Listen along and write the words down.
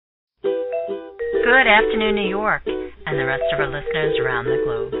Good afternoon, New York, and the rest of our listeners around the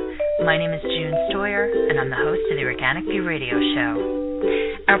globe. My name is June Stoyer, and I'm the host of the Organic View Radio Show.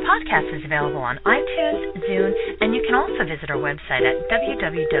 Our podcast is available on iTunes, Zune, and you can also visit our website at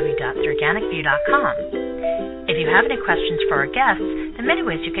www.theorganicview.com. If you have any questions for our guests, there are many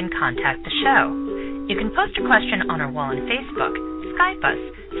ways you can contact the show. You can post a question on our wall on Facebook, Skype us,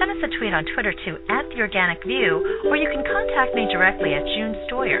 send us a tweet on Twitter to @TheOrganicView, or you can contact me directly at June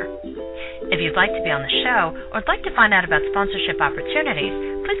Stoyer. If you'd like to be on the show or would like to find out about sponsorship opportunities,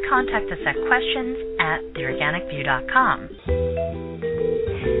 please contact us at questions@theorganicview.com.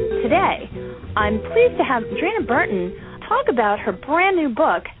 Today, I'm pleased to have Dreena Burton talk about her brand new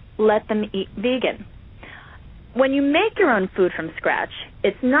book, Let Them Eat Vegan. When you make your own food from scratch,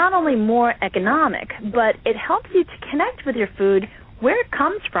 it's not only more economic, but it helps you to connect with your food, where it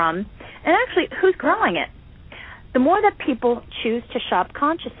comes from, and actually who's growing it. The more that people choose to shop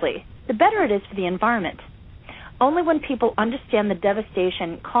consciously, the better it is for the environment. Only when people understand the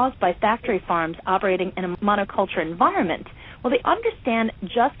devastation caused by factory farms operating in a monoculture environment will they understand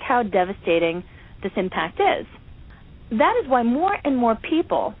just how devastating this impact is. That is why more and more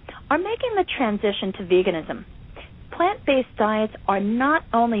people are making the transition to veganism. Plant-based diets are not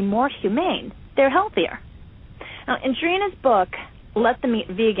only more humane, they're healthier. Now, in Dreena's book, Let Them Eat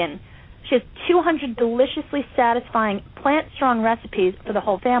Vegan, she has 200 deliciously satisfying plant-strong recipes for the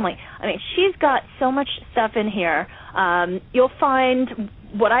whole family. I mean, she's got so much stuff in here. You'll find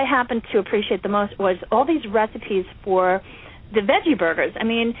what I happen to appreciate the most was all these recipes for the veggie burgers. I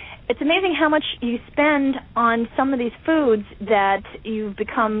mean, it's amazing how much you spend on some of these foods that you've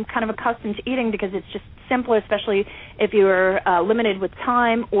become kind of accustomed to eating because it's just simpler, especially if you're limited with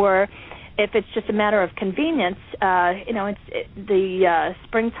time or if it's just a matter of convenience. The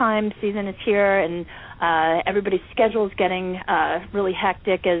springtime season is here, and everybody's schedule is getting really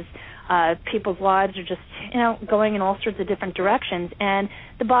hectic as people's lives are just, going in all sorts of different directions. And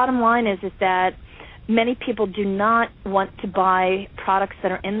the bottom line is that many people do not want to buy products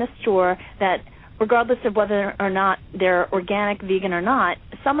that are in the store that, regardless of whether or not they're organic, vegan or not,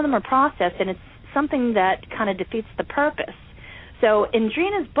 some of them are processed, and it's something that kind of defeats the purpose. So in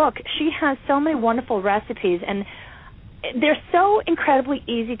Dreena's book, she has so many wonderful recipes, and they're so incredibly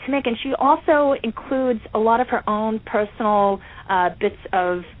easy to make, and she also includes a lot of her own personal bits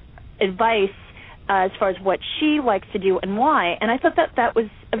of advice as far as what she likes to do and why, and I thought that was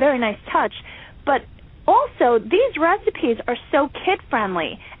a very nice touch. But also, these recipes are so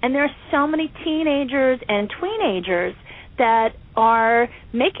kid-friendly, and there are so many teenagers and tweenagers that are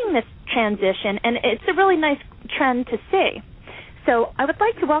making this transition, and it's a really nice trend to see. So I would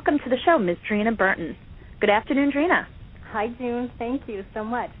like to welcome to the show Ms. Dreena Burton. Good afternoon, Dreena. Hi, June. Thank you so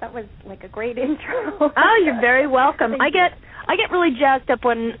much. That was like a great intro. Oh, you're very welcome. I get really jazzed up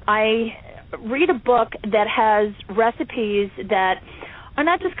when I read a book that has recipes that are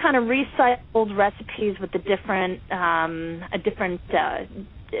not just kind of recycled recipes with a different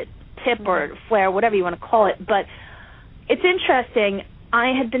tip or flair, whatever you want to call it. But it's interesting.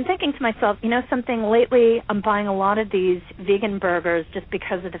 I had been thinking to myself, something lately, I'm buying a lot of these vegan burgers just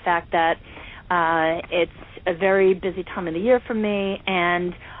because of the fact that it's a very busy time of the year for me,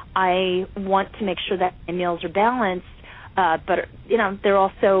 and I want to make sure that my meals are balanced, but, they're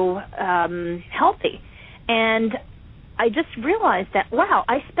also healthy. And I just realized that, wow,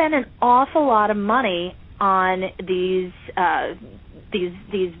 I spend an awful lot of money on these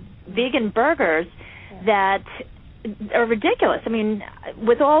vegan burgers that are ridiculous. I mean,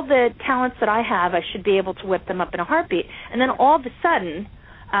 with all the talents that I have, I should be able to whip them up in a heartbeat. And then all of a sudden,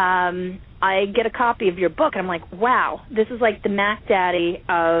 I get a copy of your book, and I'm like, wow, this is like the Mac Daddy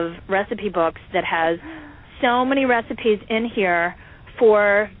of recipe books that has so many recipes in here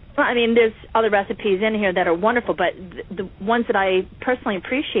for, there's other recipes in here that are wonderful, but the ones that I personally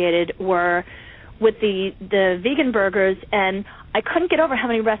appreciated were with the vegan burgers, and I couldn't get over how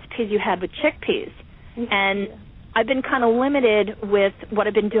many recipes you had with chickpeas. And I've been kind of limited with what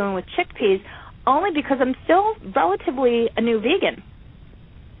I've been doing with chickpeas only because I'm still relatively a new vegan.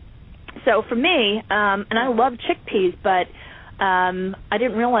 So for me, and I love chickpeas, but I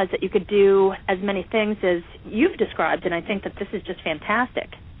didn't realize that you could do as many things as you've described, and I think that this is just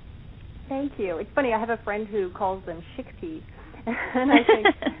fantastic. Thank you. It's funny, I have a friend who calls them chickpeas, and I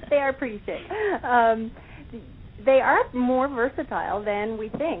think they are pretty chick. They are more versatile than we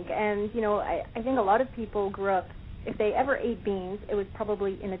think, and, I think a lot of people grew up, if they ever ate beans, it was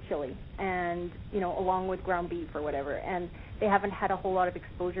probably in a chili and, along with ground beef or whatever, and they haven't had a whole lot of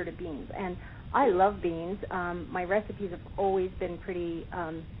exposure to beans. And I love beans. My recipes have always been pretty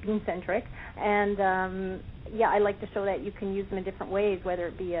bean-centric, and I like to show that you can use them in different ways, whether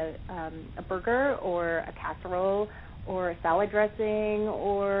it be a burger or a casserole or a salad dressing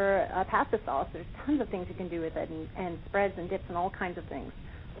or a pasta sauce. There's tons of things you can do with it, and spreads and dips and all kinds of things.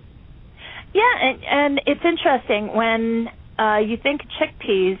 Yeah, and it's interesting when you think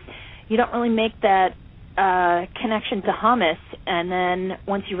chickpeas, you don't really make that connection to hummus, and then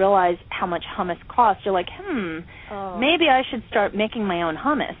once you realize how much hummus costs, you're like, maybe I should start making my own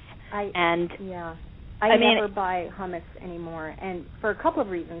hummus. I never buy hummus anymore, and for a couple of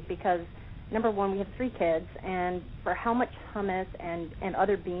reasons. Because number one, we have 3 kids, and for how much hummus and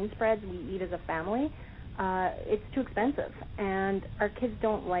other bean spreads we eat as a family, it's too expensive. And our kids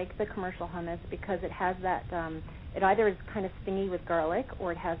don't like the commercial hummus because it has that, it either is kind of stingy with garlic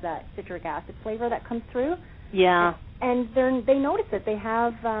or it has that citric acid flavor that comes through. Yeah. And they notice it. They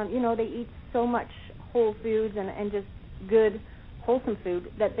have, they eat so much whole foods and just good, wholesome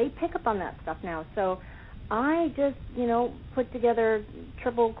food that they pick up on that stuff now. So I just, put together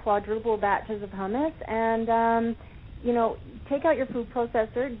triple, quadruple batches of hummus and, take out your food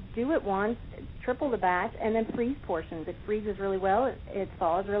processor, do it once, triple the batch, and then freeze portions. It freezes really well, it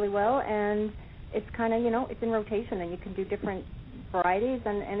thaws really well, and it's kind of, it's in rotation, and you can do different varieties,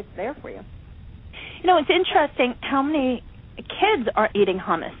 and it's there for you. It's interesting how many kids are eating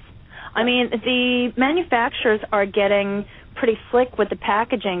hummus. I mean, the manufacturers are getting pretty slick with the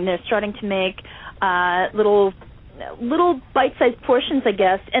packaging. They're starting to make little bite-sized portions, I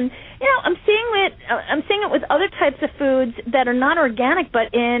guess. And I'm seeing it with other types of foods that are not organic,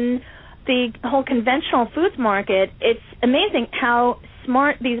 but in the whole conventional foods market, it's amazing how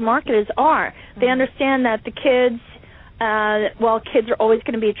smart these marketers are. They understand that the kids, while kids are always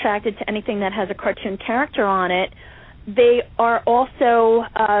going to be attracted to anything that has a cartoon character on it, they are also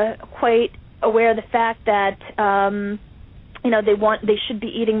quite aware of the fact that they should be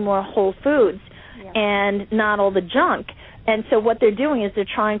eating more whole foods and not all the junk. And so what they're doing is they're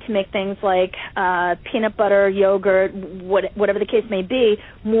trying to make things like peanut butter, yogurt, whatever the case may be,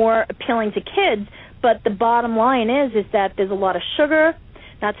 more appealing to kids. But the bottom line is that there's a lot of sugar,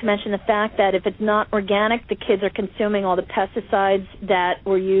 not to mention the fact that if it's not organic, the kids are consuming all the pesticides that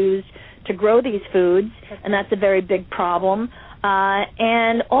were used to grow these foods, and that's a very big problem.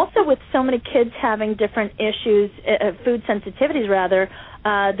 And also with so many kids having different issues, food sensitivities rather,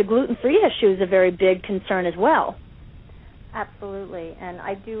 the gluten-free issue is a very big concern as well. Absolutely, and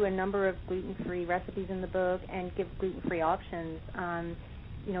I do a number of gluten-free recipes in the book and give gluten-free options.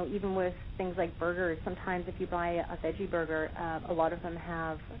 Even with things like burgers, sometimes if you buy a veggie burger, a lot of them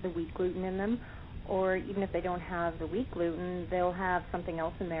have the wheat gluten in them, or even if they don't have the wheat gluten, they'll have something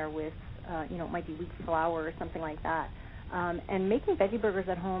else in there with, it might be wheat flour or something like that. And making veggie burgers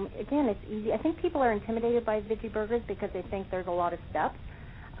at home, again, it's easy. I think people are intimidated by veggie burgers because they think there's a lot of steps.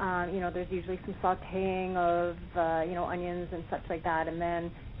 There's usually some sautéing of, onions and such like that, and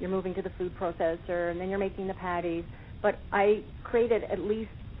then you're moving to the food processor, and then you're making the patties. But I created at least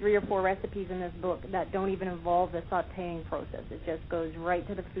 3 or 4 recipes in this book that don't even involve the sautéing process. It just goes right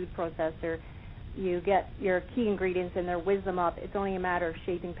to the food processor. You get your key ingredients in there, whiz them up. It's only a matter of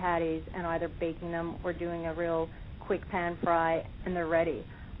shaping patties and either baking them or doing a real quick pan fry, and they're ready.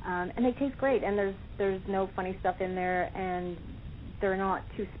 And they taste great, and there's no funny stuff in there, and they're not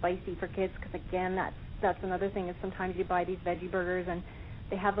too spicy for kids because, again, that's another thing is sometimes you buy these veggie burgers and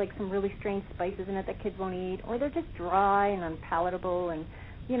they have like some really strange spices in it that kids won't eat, or they're just dry and unpalatable, and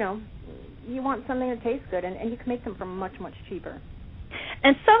you want something that tastes good, and you can make them for much, much cheaper.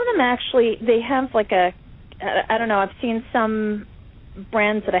 And some of them actually, they have like I don't know, I've seen some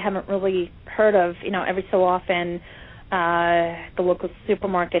brands that I haven't really heard of. Every so often the local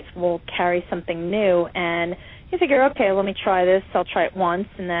supermarkets will carry something new, and you figure, okay, let me try this. I'll try it once,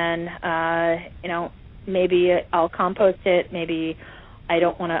 and then, maybe I'll compost it. Maybe I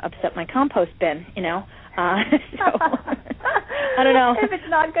don't want to upset my compost bin, So I don't know. If it's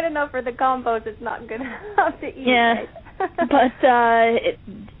not good enough for the compost, it's not good enough to eat. Yeah, right? But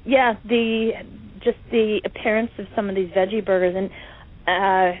the appearance of some of these veggie burgers, and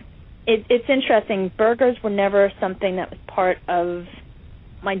it's interesting. Burgers were never something that was part of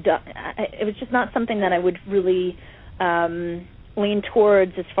my it was just not something that I would really lean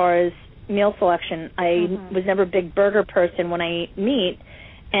towards as far as meal selection. I was never a big burger person when I eat meat,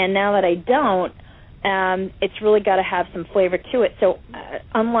 and now that I don't, it's really got to have some flavor to it. So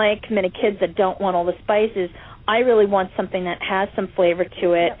unlike many kids that don't want all the spices, I really want something that has some flavor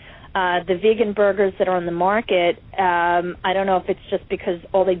to it. Yep. The vegan burgers that are on the market, I don't know if it's just because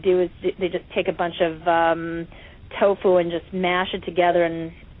all they do is they just take a bunch of tofu and just mash it together,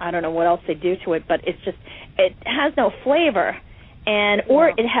 and I don't know what else they do to it, but it has no flavor, and or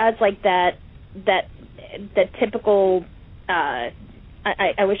it has like that typical.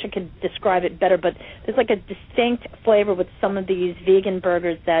 I wish I could describe it better, but there's like a distinct flavor with some of these vegan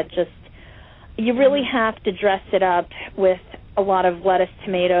burgers that just you really have to dress it up with a lot of lettuce,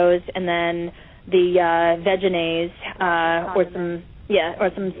 tomatoes, and then the Vegenaise or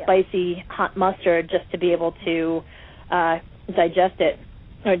some spicy hot mustard just to be able to digest it,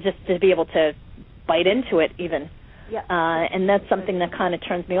 or just to be able to bite into it even. Yeah. And that's something that kind of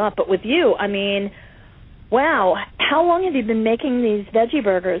turns me off. But with you, I mean, wow, how long have you been making these veggie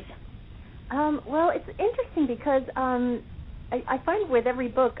burgers? Well, it's interesting because I find with every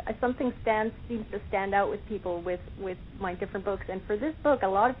book something seems to stand out with people with my different books. And for this book, a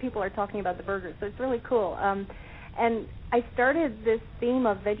lot of people are talking about the burgers, so it's really cool. And I started this theme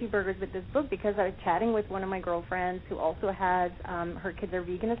of veggie burgers with this book because I was chatting with one of my girlfriends who also has her kids are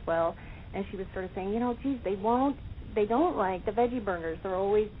vegan as well, and she was sort of saying, geez, they don't like the veggie burgers. They're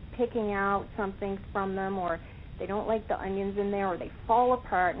always picking out something from them, or they don't like the onions in there, or they fall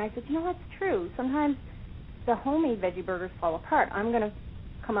apart. And I said, that's true. Sometimes the homemade veggie burgers fall apart. I'm going to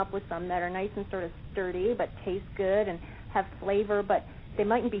come up with some that are nice and sort of sturdy but taste good and have flavor, but they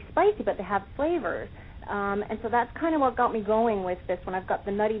mightn't be spicy, but they have flavors. And so that's kind of what got me going with this one. I've got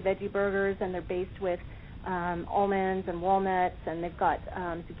the nutty veggie burgers, and they're based with almonds and walnuts, and they've got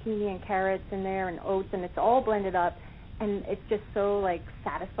zucchini and carrots in there and oats, and it's all blended up. And it's just so, like,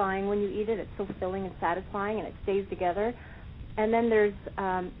 satisfying when you eat it. It's so filling and satisfying, and it stays together. And then there's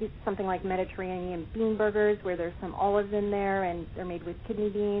something like Mediterranean bean burgers where there's some olives in there, and they're made with kidney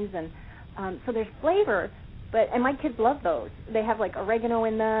beans. And so there's flavor, and my kids love those. They have, like, oregano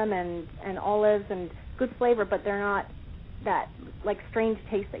in them and olives and good flavor, but they're not that, like, strange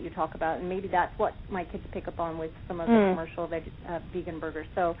taste that you talk about. And maybe that's what my kids pick up on with some of the commercial vegan burgers.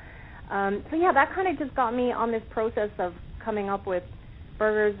 So yeah, that kind of just got me on this process of coming up with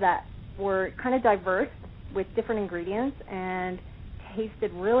burgers that were kind of diverse with different ingredients and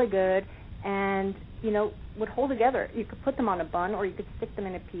tasted really good and, would hold together. You could put them on a bun, or you could stick them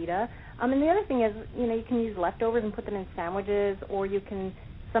in a pita. And the other thing is, you can use leftovers and put them in sandwiches, or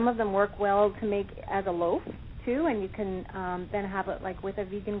some of them work well to make as a loaf, too, and you can then have it, like, with a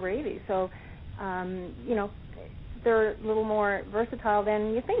vegan gravy. So, they're a little more versatile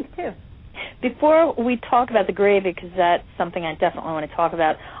than you think, too. Before we talk about the gravy, because that's something I definitely want to talk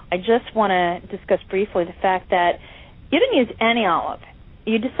about, I just want to discuss briefly the fact that you didn't use any olive.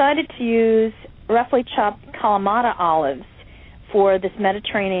 You decided to use roughly chopped Kalamata olives for this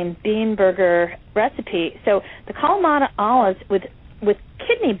Mediterranean bean burger recipe. So the Kalamata olives with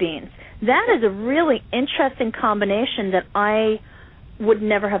kidney beans, that is a really interesting combination that I would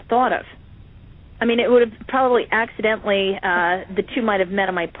never have thought of. I mean, it would have probably accidentally, the two might have met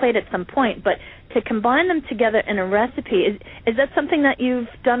on my plate at some point, but to combine them together in a recipe, is that something that you've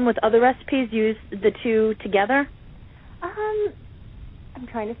done with other recipes, use the two together? I'm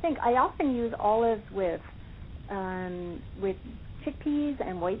trying to think. I often use olives with chickpeas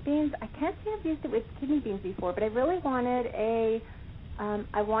and white beans. I can't say I've used it with kidney beans before, but I really wanted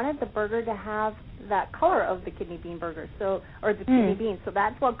I wanted the burger to have that color of the kidney bean burger, or the kidney beans. So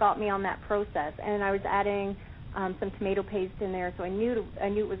that's what got me on that process. And I was adding some tomato paste in there, so I knew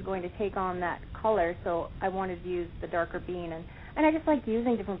it was going to take on that color. So I wanted to use the darker bean, and I just like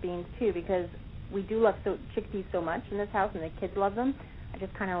using different beans too, because we do love chickpeas so much in this house, and the kids love them. I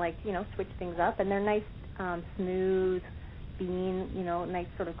just kind of like switch things up, and they're nice, smooth bean, nice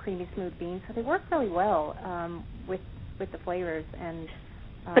sort of creamy smooth beans. So they work really well with the flavors. And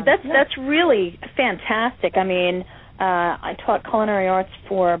but that's really fantastic. I mean, I taught culinary arts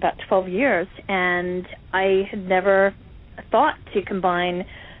for about 12 years, and I had never thought to combine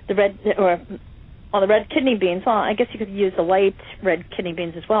the red kidney beans. Well, I guess you could use the light red kidney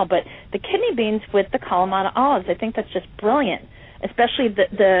beans as well, but the kidney beans with the Kalamata olives, I think that's just brilliant, especially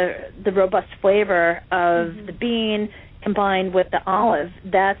the robust flavor of the bean combined with the olive.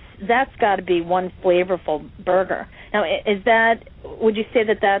 That's got to be one flavorful burger. Now, would you say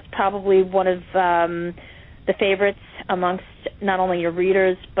that that's probably one of the favorites amongst not only your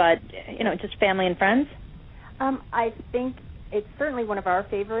readers, but just family and friends? I think it's certainly one of our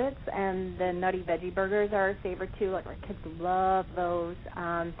favorites, and the nutty veggie burgers are our favorite too. Like, our kids love those,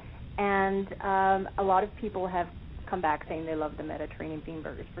 and a lot of people have come back saying they love the Mediterranean bean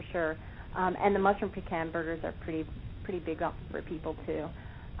burgers for sure, and the mushroom pecan burgers are pretty big up for people too.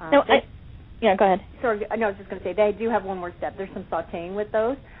 Yeah, go ahead. Sorry, I was just going to say they do have one more step. There's some sautéing with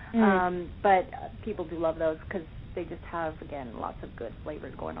those, but people do love those because they just have, again, lots of good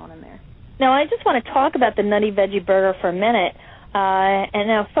flavors going on in there. Now, I just want to talk about the nutty veggie burger for a minute. And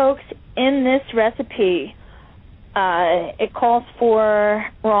now, folks, in this recipe, it calls for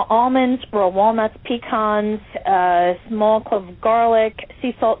raw almonds, raw walnuts, pecans, small clove of garlic,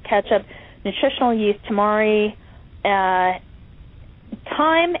 sea salt, ketchup, nutritional yeast, tamari,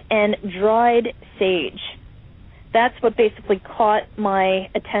 thyme, and dried sage. That's what basically caught my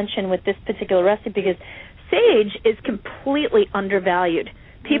attention with this particular recipe, because sage is completely undervalued.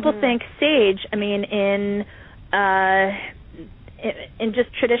 People think sage, I mean, in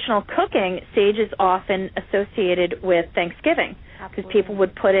just traditional cooking, sage is often associated with Thanksgiving, because people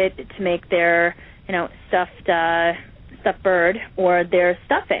would put it to make their, stuffed bird or their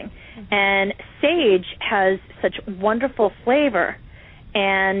stuffing. And sage has such wonderful flavor,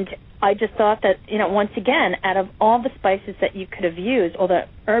 and I just thought that, once again, out of all the spices that you could have used, or the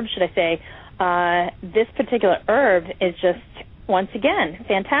herbs, should I say, this particular herb is just, once again,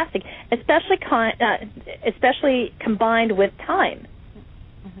 fantastic, especially combined with thyme.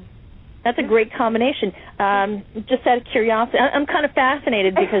 That's a great combination. Just out of curiosity, I'm kind of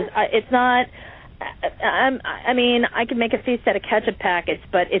fascinated because it's not. I mean, I could make a feast out of ketchup packets,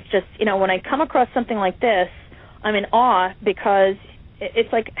 but it's just, when I come across something like this, I'm in awe, because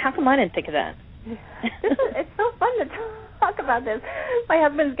it's like, how come I didn't think of that? It's so fun to talk about this. My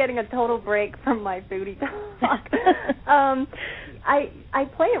husband's getting a total break from my foodie talk. I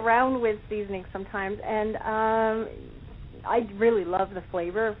play around with seasonings sometimes, and I really love the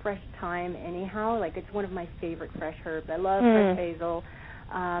flavor of fresh thyme anyhow. Like, it's one of my favorite fresh herbs. I love fresh basil.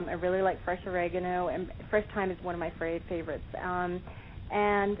 I really like fresh oregano, and fresh thyme is one of my favorites.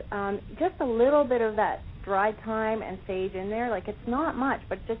 And just a little bit of that dried thyme and sage in there. Like, it's not much,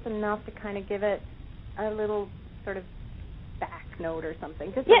 but just enough to kind of give it a little sort of back note or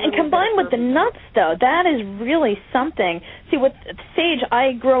something. Just and combined with the nuts, though, that is really something. See, with sage,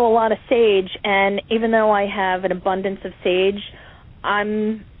 I grow a lot of sage, and even though I have an abundance of sage,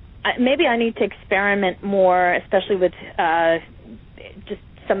 maybe I need to experiment more, especially with just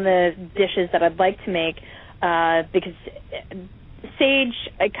some of the dishes that I'd like to make, because sage,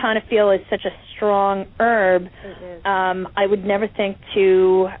 I kind of feel, is such a strong herb. I would never think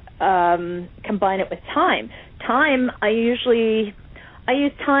to combine it with thyme. Thyme, I use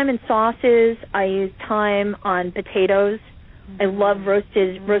thyme in sauces. I use thyme on potatoes. I love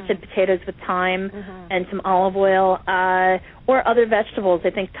roasted potatoes with thyme and some olive oil, or other vegetables.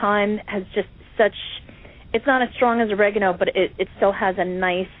 I think thyme has just such, it's not as strong as oregano, but it still has a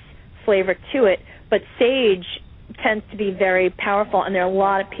nice flavor to it. But sage tends to be very powerful, and there are a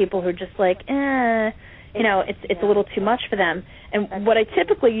lot of people who are just like, it's a little too much for them. And what I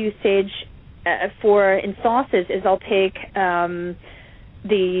typically use sage for in sauces is I'll take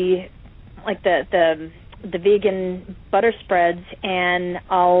the vegan butter spreads, and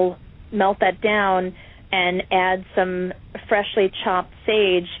I'll melt that down and add some freshly chopped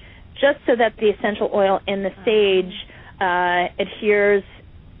sage, just so that the essential oil in the sage adheres,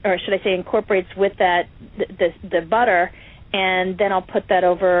 or should I say incorporates with that the butter, and then I'll put that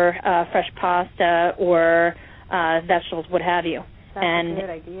over fresh pasta or vegetables, what have you. That's a good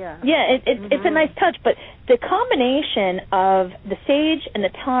idea. Yeah, it's a nice touch, but the combination of the sage and the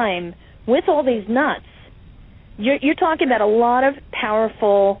thyme with all these nuts, you're talking about a lot of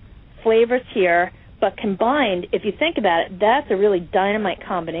powerful flavors here, but combined, if you think about it, that's a really dynamite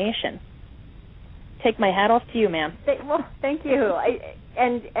combination. Take my hat off to you, ma'am. Well, thank you.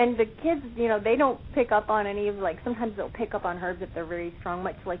 And the kids, they don't pick up on any of, sometimes they'll pick up on herbs if they're very strong,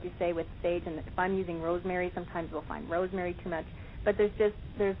 much like you say with sage. And if I'm using rosemary, sometimes they'll find rosemary too much. But there's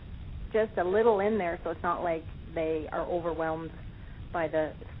just a little in there, so it's not like they are overwhelmed by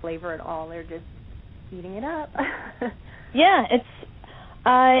the flavor at all. They're just eating it up. Yeah,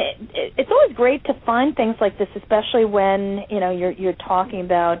 it's always great to find things like this, especially when you're talking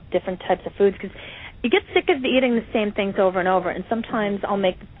about different types of foods, because you get sick of eating the same things over and over. And sometimes I'll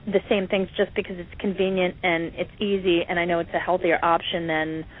make the same things just because it's convenient and it's easy, and I know it's a healthier option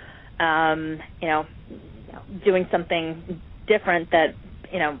than doing something different that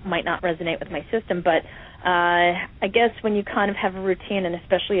might not resonate with my system. But I guess when you kind of have a routine, and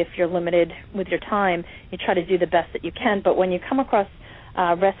especially if you're limited with your time, you try to do the best that you can. But when you come across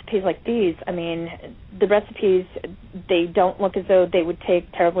recipes like these, I mean, the recipes, they don't look as though they would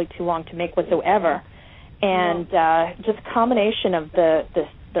take terribly too long to make whatsoever. And just a combination of the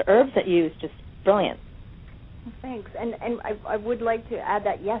herbs that you use, just brilliant. Thanks. And I would like to add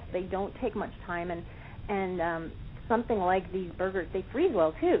that, yes, they don't take much time, and something like these burgers, they freeze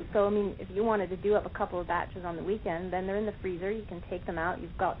well too. So, I mean, if you wanted to do up a couple of batches on the weekend, then they're in the freezer. You can take them out.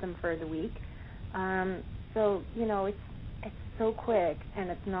 You've got them for the week. So, it's so quick, and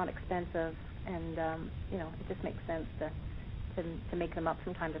it's not expensive, and, it just makes sense to to make them up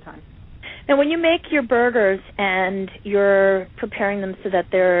from time to time. Now, when you make your burgers and you're preparing them so that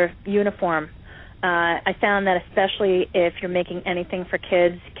they're uniform, I found that especially if you're making anything for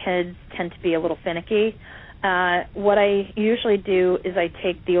kids tend to be a little finicky. What I usually do is I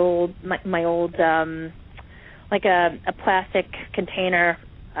take the old my old like a plastic container,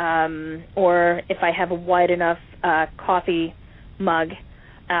 or if I have a wide enough coffee mug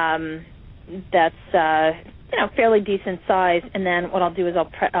that's fairly decent size, and then what I'll do is I'll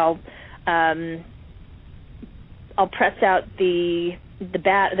press out the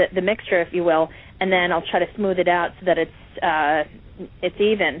mixture, if you will, and then I'll try to smooth it out so that it's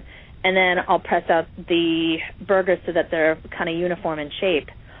even, and then I'll press out the burgers so that they're kind of uniform in shape.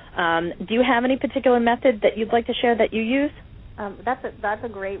 Do you have any particular method that you'd like to share that you use? That's a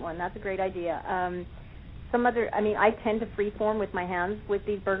great one. That's a great idea. I tend to freeform with my hands with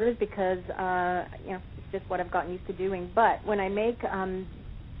these burgers because it's just what I've gotten used to doing. But if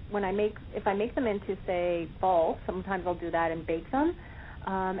I make them into, say, balls, sometimes I'll do that and bake them.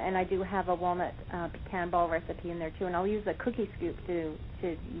 And I do have a walnut pecan ball recipe in there too, and I'll use a cookie scoop to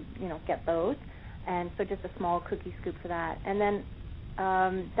get those, and so just a small cookie scoop for that. And then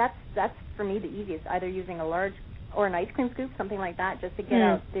that's for me the easiest, either using a large or an ice cream scoop, something like that, just to get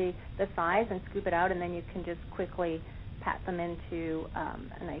out the size and scoop it out, and then you can just quickly pat them into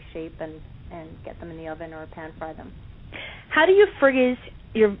a nice shape and get them in the oven or pan fry them. How do you freeze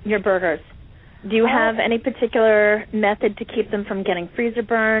your burgers? Do you have any particular method to keep them from getting freezer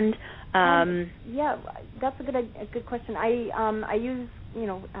burned? Yeah, that's a good question. I use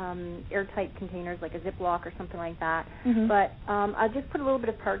airtight containers like a Ziploc or something like that. Mm-hmm. But I'll just put a little bit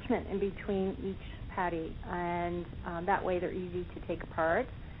of parchment in between each patty, and that way they're easy to take apart.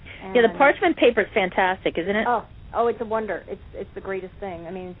 And the parchment paper is fantastic, isn't it? Oh, it's a wonder. It's the greatest thing.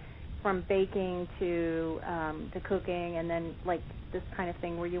 I mean, from baking to cooking, and then like this kind of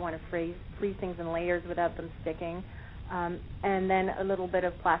thing where you want to freeze things in layers without them sticking, and then a little bit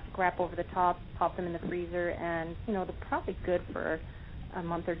of plastic wrap over the top, pop them in the freezer, and they're probably good for a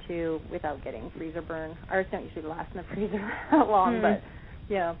month or two without getting freezer burn. Ours don't usually last in the freezer that long, but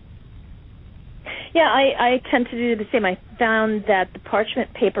yeah. Yeah, I tend to do the same. I found that the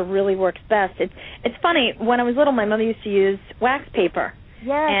parchment paper really works best. It's funny, when I was little, my mother used to use wax paper.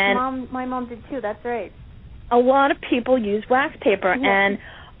 Yes, my mom did too. That's right. A lot of people use wax paper, and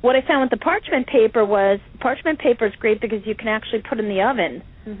what I found with the parchment paper is great because you can actually put in the oven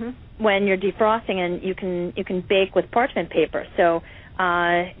when you're defrosting, and you can bake with parchment paper. So,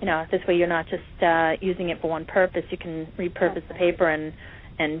 this way you're not just using it for one purpose. You can repurpose the paper and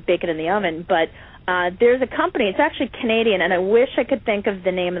bake it in the oven. But there's a company, it's actually Canadian, and I wish I could think of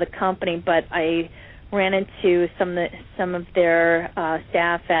the name of the company, but I ran into some of their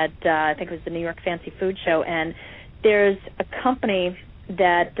staff at I think it was the New York Fancy Food Show, and there's a company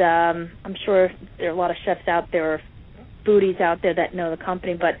that I'm sure there are a lot of chefs out there or foodies out there that know the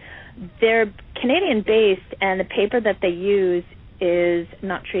company, but they're Canadian-based, and the paper that they use is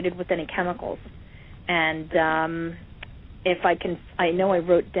not treated with any chemicals. And I know I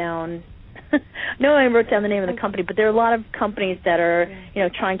wrote down the name of the company, but there are a lot of companies that are,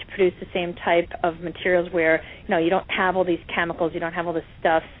 trying to produce the same type of materials where, you don't have all these chemicals, you don't have all this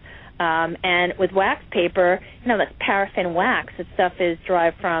stuff. And with wax paper, that's paraffin wax. That stuff is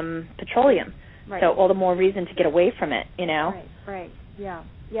derived from petroleum. Right. So all the more reason to get away from it, Right. Yeah.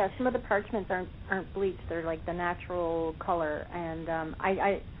 Yeah, some of the parchments aren't bleached. They're like the natural color. And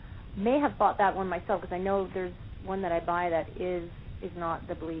I may have bought that one myself because I know there's one that I buy that is not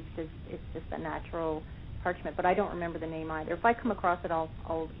the bleached. It's just the natural parchment, but I don't remember the name either. If I come across it,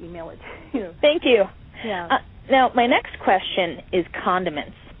 I'll email it to you. Thank you. Yeah. Now, my next question is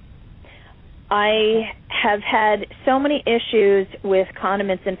condiments. I have had so many issues with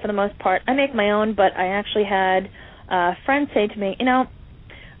condiments, and for the most part, I make my own, but I actually had a friend say to me,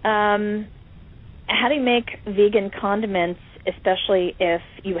 how do you make vegan condiments, especially if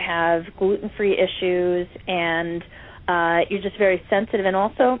you have gluten-free issues and you're just very sensitive, and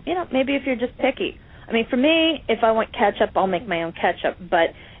also, maybe if you're just picky. I mean, for me, if I want ketchup, I'll make my own ketchup,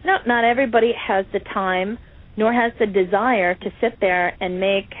 but not everybody has the time nor has the desire to sit there and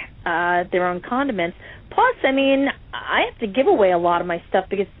make their own condiments. Plus, I mean, I have to give away a lot of my stuff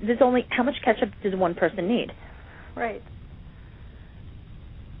because there's only, how much ketchup does one person need? Right.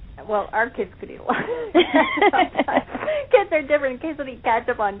 Well, our kids could eat a lot of ketchup. Kids are different. Kids will eat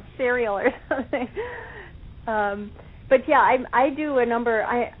ketchup on cereal or something. But yeah, I do a number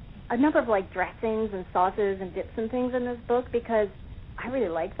of like dressings and sauces and dips and things in this book because I really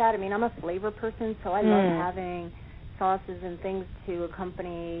like that. I mean, I'm a flavor person, so I love having sauces and things to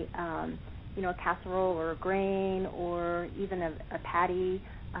accompany a casserole or a grain or even a patty,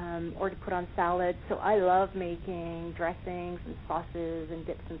 or to put on salads. So I love making dressings and sauces and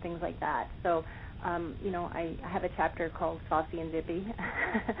dips and things like that. So, I have a chapter called Saucy and Dippy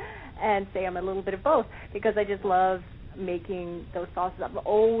and say I'm a little bit of both because I just love making those sauces. I've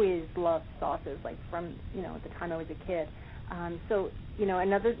always loved sauces, like from, the time I was a kid. So,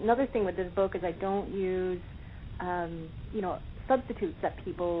 another thing with this book is I don't use, substitutes that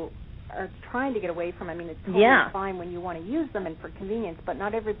people are trying to get away from. I mean, it's totally fine when you want to use them and for convenience, but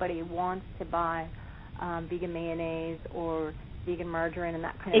not everybody wants to buy vegan mayonnaise or vegan margarine and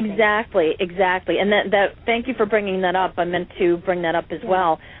that kind of thing. Exactly. And that thank you for bringing that up. I meant to bring that up as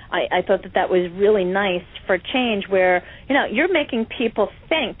well. I thought that was really nice for change where, you're making people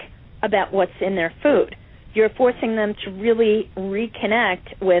think about what's in their food. You're forcing them to really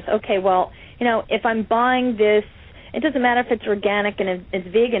reconnect with, okay, well, if I'm buying this, it doesn't matter if it's organic and it's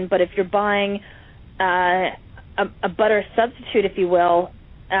vegan, but if you're buying a butter substitute, if you will,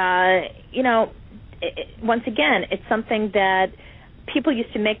 once again, it's something that people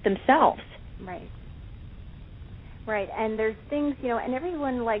used to make themselves. Right, and there's things, and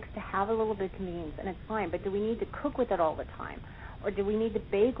everyone likes to have a little bit of convenience, and it's fine, but do we need to cook with it all the time? Or do we need to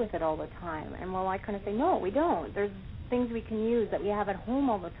bake with it all the time? And, I kind of say, no, we don't. There's things we can use that we have at home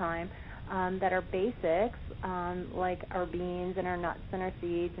all the time that are basics, like our beans and our nuts and our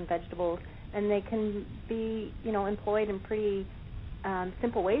seeds and vegetables, and they can be, employed in pretty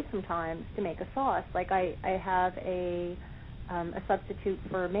simple ways sometimes to make a sauce. Like I have a substitute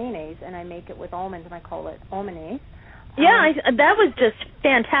for mayonnaise, and I make it with almonds, and I call it almondaise. That was just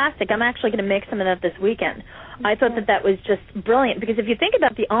fantastic. I'm actually going to make some of that this weekend. I thought that was just brilliant because if you think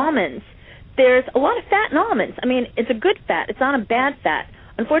about the almonds, there's a lot of fat in almonds. I mean, it's a good fat. It's not a bad fat.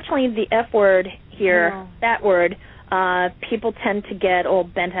 Unfortunately, the F word here, that word, people tend to get all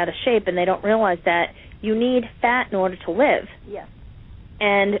bent out of shape, and they don't realize that you need fat in order to live. Yes.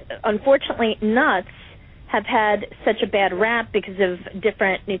 And unfortunately, nuts have had such a bad rap because of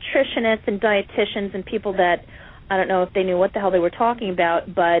different nutritionists and dietitians and people that I don't know if they knew what the hell they were talking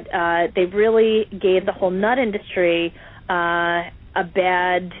about, but they really gave the whole nut industry a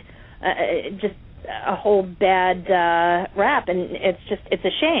bad, just a whole bad rap, and it's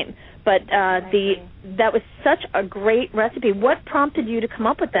a shame. But that was such a great recipe. What prompted you to come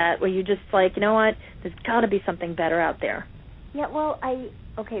up with that? Were you just like, you know what, there's got to be something better out there? Yeah, well,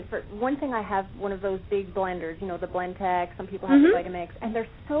 for one thing, I have one of those big blenders, the Blendtec. Some people have the Vitamix, and they're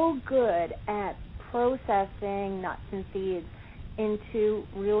so good at processing nuts and seeds into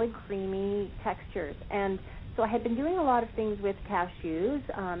really creamy textures. And so I had been doing a lot of things with cashews,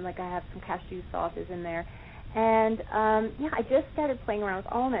 like I have some cashew sauces in there. And, I just started playing around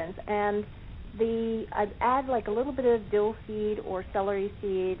with almonds. And I'd add like a little bit of dill seed or celery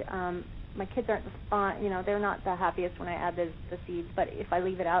seed. My kids aren't they're not the happiest when I add the seeds, but if I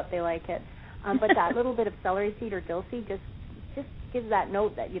leave it out, they like it. But that little bit of celery seed or dill seed just gives that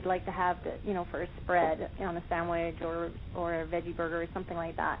note that you'd like to have for a spread on a sandwich or a veggie burger or something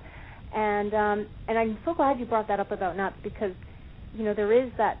like that. And I'm so glad you brought that up about nuts because, there is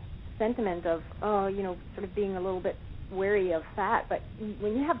that sentiment of, sort of being a little bit wary of fat. But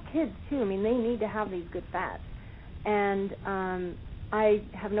when you have kids, too, I mean, they need to have these good fats. And I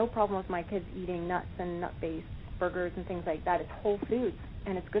have no problem with my kids eating nuts and nut-based burgers and things like that. It's whole foods,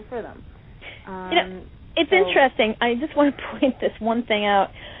 and it's good for them. It's interesting. I just want to point this one thing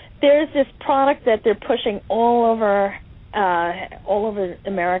out. There's this product that they're pushing all over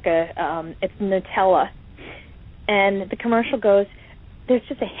America. It's Nutella, and the commercial goes, "There's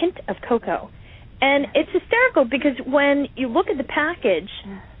just a hint of cocoa," and it's hysterical because when you look at the package,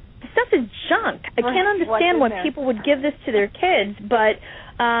 the stuff is junk. I can't understand why people would give this to their kids, but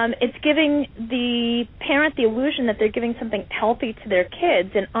it's giving the parent the illusion that they're giving something healthy to their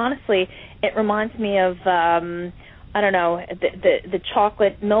kids. And honestly, it reminds me of the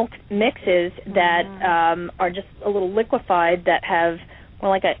chocolate milk mixes that are just a little liquefied that have more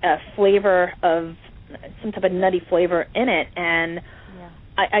like a flavor of some type of nutty flavor in it. And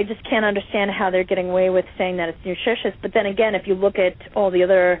I just can't understand how they're getting away with saying that it's nutritious. But then again, if you look at all the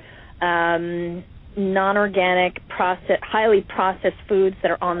other non-organic, highly processed foods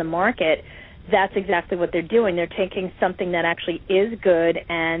that are on the market, that's exactly what they're doing. They're taking something that actually is good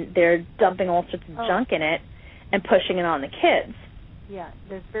and they're dumping all sorts of junk in it and pushing it on the kids. Yeah,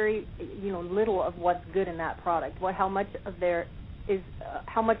 there's very little of what's good in that product. How much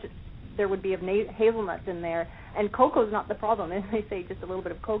there would be of hazelnuts in there, and cocoa's not the problem. And they say just a little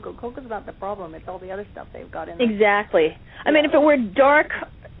bit of cocoa. Cocoa's not the problem. It's all the other stuff they've got in there. Exactly. I mean, if it were dark,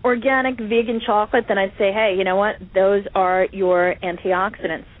 organic, vegan chocolate, then I'd say, hey, you know what? Those are your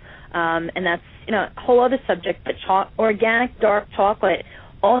antioxidants. and that's a whole other subject. But organic dark chocolate,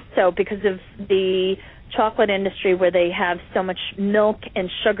 also because of the chocolate industry where they have so much milk and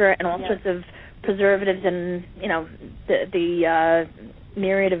sugar and all sorts of preservatives and the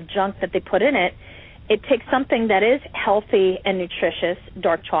myriad of junk that they put in it. It takes something that is healthy and nutritious,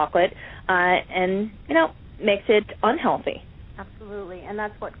 dark chocolate, and makes it unhealthy. Absolutely, and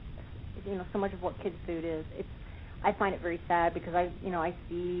that's what so much of what kids' food is. I find it very sad because I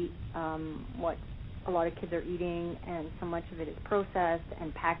see what a lot of kids are eating, and so much of it is processed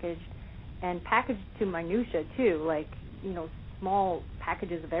and packaged to minutia too, like small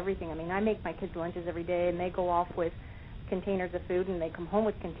packages of everything. I mean, I make my kids lunches every day, and they go off with containers of food, and they come home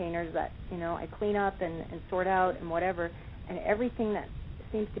with containers that I clean up and sort out and whatever, and everything that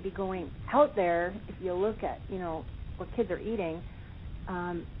seems to be going out there, if you look at what kids are eating,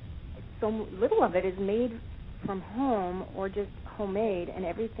 so little of it is made from home or just homemade, and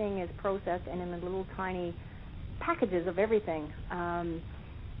everything is processed and in the little tiny packages of everything.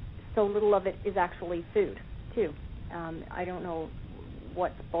 So little of it is actually food too. I don't know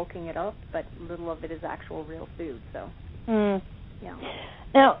what's bulking it up, but little of it is actual real food. So yeah.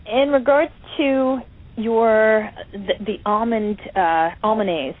 Now, in regards to the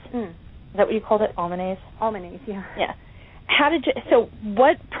almondaise, is that what you called it? Almondaise? Almondaise, yeah. Yeah. So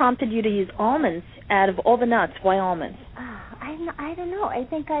what prompted you to use almonds out of all the nuts? Why almonds? I don't know. I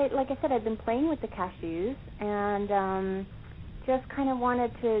think like I said, I've been playing with the cashews and just kind of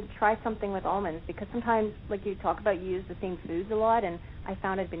wanted to try something with almonds, because sometimes, like you talk about, you use the same foods a lot, and I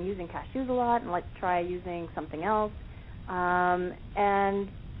found I'd been using cashews a lot, and let's try using something else. And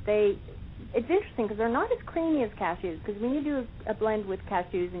it's interesting because they're not as creamy as cashews, because when you do a blend with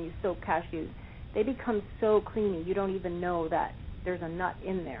cashews and you soak cashews, they become so creamy you don't even know that there's a nut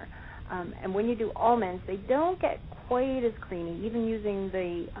in there. And when you do almonds, they don't get quite as creamy. Even using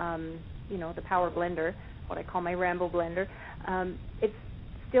the the power blender, what I call my Rambo blender, it's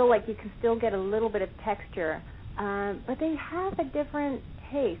still like you can still get a little bit of texture, but they have a different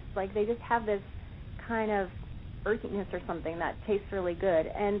taste. Like they just have this kind of earthiness or something that tastes really good,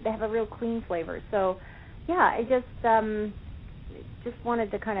 and they have a real clean flavor. So yeah, I just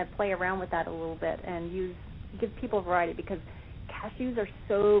wanted to kind of play around with that a little bit and give people a variety, because cashews are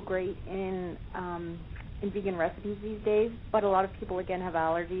so great in vegan recipes these days, but a lot of people again have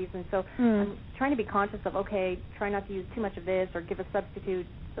allergies, and so I'm trying to be conscious of, okay, try not to use too much of this or give a substitute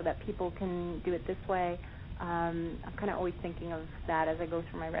so that people can do it this way. I'm kind of always thinking of that as I go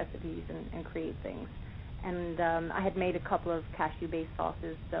through my recipes and create things. And I had made a couple of cashew-based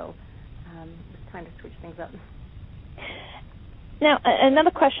sauces, so it was time to switch things up. Now,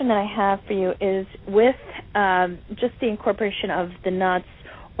 another question that I have for you is with just the incorporation of the nuts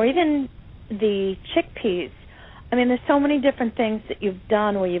or even the chickpeas. I mean, there's so many different things that you've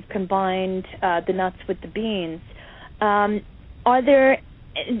done where you've combined the nuts with the beans. Do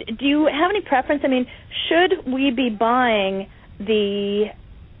you have any preference? I mean, should we be buying the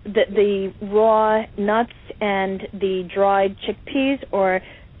raw nuts and the dried chickpeas, or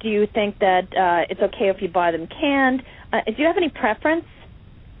do you think that it's okay if you buy them canned? Do you have any preference?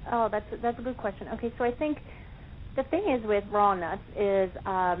 Oh, that's a good question. Okay, so I think the thing is with raw nuts is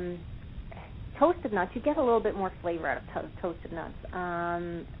toasted nuts, you get a little bit more flavor out of toasted nuts.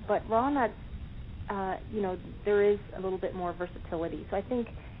 But raw nuts, there is a little bit more versatility. So I think,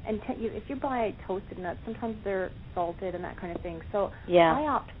 if you buy toasted nuts, sometimes they're salted and that kind of thing. So I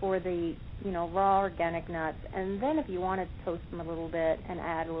opt for the raw organic nuts, and then if you want to toast them a little bit and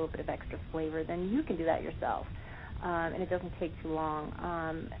add a little bit of extra flavor, then you can do that yourself, and it doesn't take too long.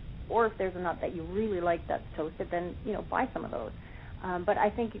 Or if there's a nut that you really like that's toasted, then buy some of those. But I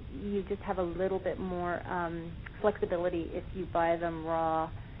think you just have a little bit more flexibility if you buy them raw,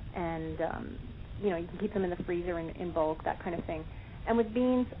 and you can keep them in the freezer in bulk, that kind of thing. And with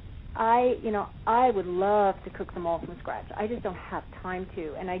beans, I would love to cook them all from scratch. I just don't have time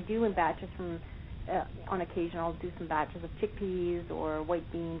to, and I do in batches on occasion. I'll do some batches of chickpeas or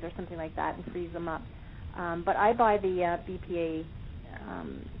white beans or something like that and freeze them up. But I buy the BPA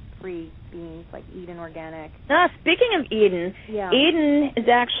free beans, like Eden Organic. Speaking of Eden, Eden is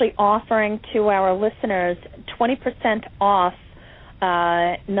actually offering to our listeners 20% off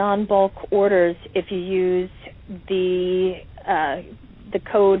non-bulk orders if you use the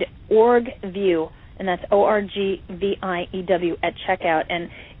code ORGVIEW, and that's ORGVIEW at checkout. And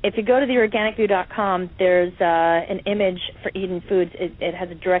if you go to theorganicview.com, there's an image for Eden Foods. It has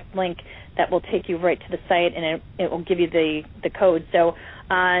a direct link that will take you right to the site, and it will give you the code. So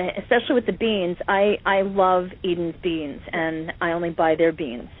especially with the beans, I love Eden's beans, and I only buy their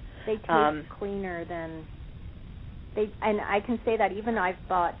beans. They taste cleaner And I can say that even I've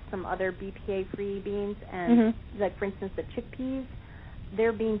bought some other BPA-free beans, and like for instance the chickpeas,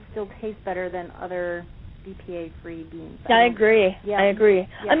 their beans still taste better than other BPA-free beans. I agree. Yeah. I agree.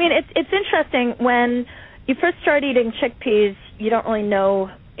 Yeah. I mean, it's interesting when you first start eating chickpeas, you don't really know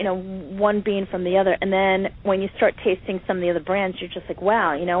one bean from the other, and then when you start tasting some of the other brands, you're just like,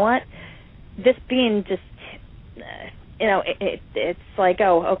 wow, you know what? This bean just, it's like,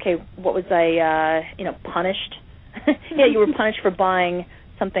 oh, okay, what was I, punished? Yeah, you were punished for buying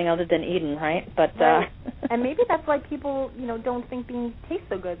something other than Eden, right? But right. And maybe that's why people, don't think beans taste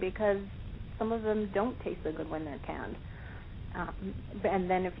so good, because some of them don't taste so good when they're canned. And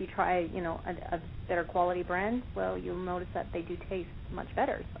then if you try, a better quality brand, well, you'll notice that they do taste much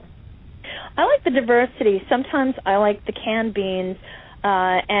better. So. I like the diversity. Sometimes I like the canned beans,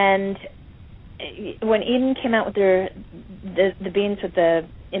 and when Eden came out with the beans with the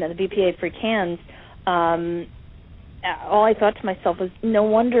the BPA-free cans, all I thought to myself was, no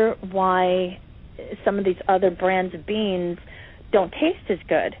wonder why some of these other brands of beans don't taste as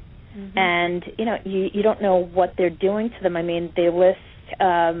good. Mm-hmm. And you don't know what they're doing to them. I mean, they list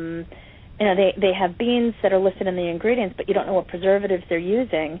they have beans that are listed in the ingredients, but you don't know what preservatives they're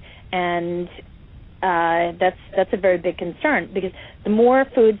using, and that's a very big concern, because the more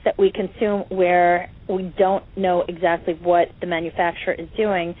foods that we consume where we don't know exactly what the manufacturer is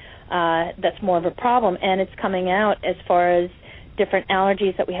doing, that's more of a problem, and it's coming out as far as different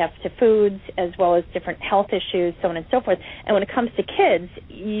allergies that we have to foods, as well as different health issues, so on and so forth. And when it comes to kids,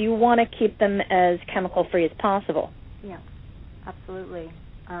 you want to keep them as chemical-free as possible. Yeah, absolutely.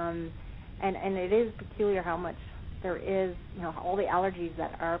 And it is peculiar how much there is, all the allergies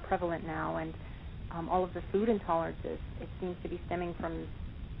that are prevalent now, and all of the food intolerances, it seems to be stemming from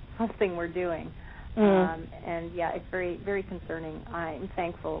something we're doing. And yeah, it's very, very concerning. I'm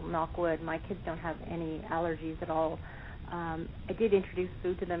thankful, knock wood, my kids don't have any allergies at all. I did introduce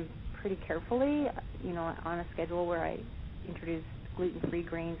food to them pretty carefully, on a schedule where I introduced gluten-free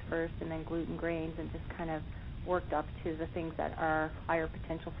grains first and then gluten grains, and just kind of worked up to the things that are higher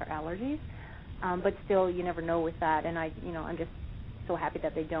potential for allergies. But still, you never know with that, and I'm just so happy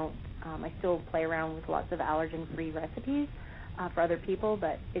that they don't. I still play around with lots of allergen-free recipes for other people,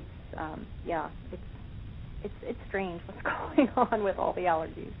 but it's strange what's going on with all the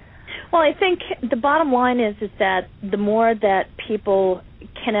allergies. Well, I think the bottom line is that the more that people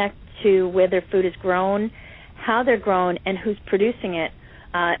connect to where their food is grown, how they're grown, and who's producing it,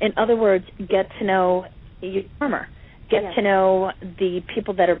 in other words, get to know your farmer, get to know the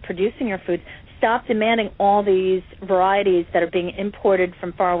people that are producing your food. Stop demanding all these varieties that are being imported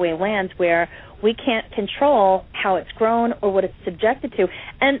from faraway lands where we can't control how it's grown or what it's subjected to.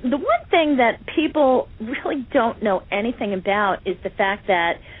 And the one thing that people really don't know anything about is the fact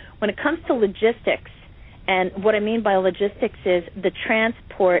that when it comes to logistics, and what I mean by logistics is the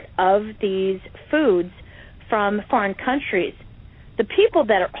transport of these foods from foreign countries, the people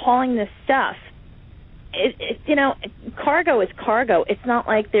that are hauling this stuff, cargo is cargo. It's not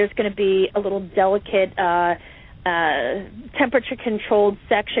like there's going to be a little delicate temperature-controlled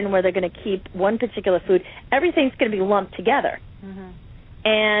section where they're going to keep one particular food. Everything's going to be lumped together. Mm-hmm.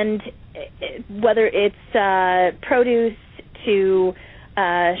 And whether it's produce to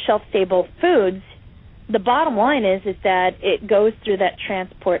shelf-stable foods, the bottom line is that it goes through that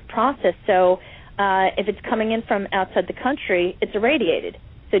transport process. So if it's coming in from outside the country, it's irradiated.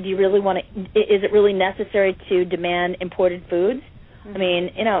 So do you really want to, is it really necessary to demand imported foods? Mm-hmm. I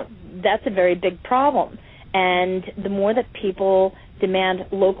mean, that's a very big problem. And the more that people demand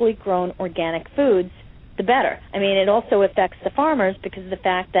locally grown organic foods, the better. I mean, it also affects the farmers because of the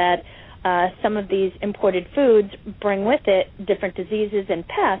fact that some of these imported foods bring with it different diseases and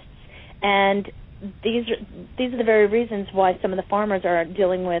pests, and these are the very reasons why some of the farmers are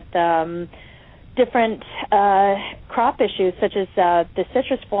dealing with different crop issues, such as the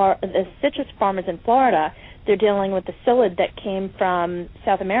citrus farmers in Florida. They're dealing with the psyllid that came from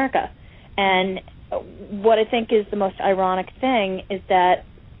South America. And what I think is the most ironic thing is that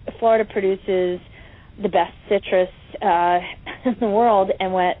Florida produces the best citrus in the world,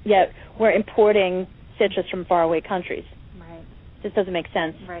 and yet we're importing citrus from faraway countries. Right. This doesn't make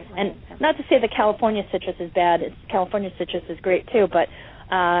sense. Right. And not to say that California citrus is bad. California citrus is great too, but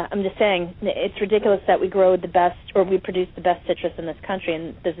I'm just saying it's ridiculous that we grow the best, or we produce the best citrus in this country,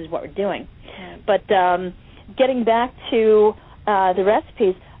 and this is what we're doing. Right. But getting back to the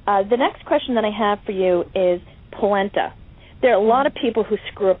recipes, the next question that I have for you is polenta. There are a lot of people who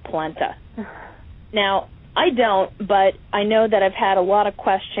screw up polenta. Now, I don't, but I know that I've had a lot of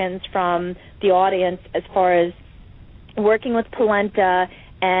questions from the audience as far as working with polenta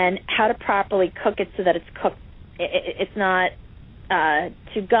and how to properly cook it so that it's cooked it's not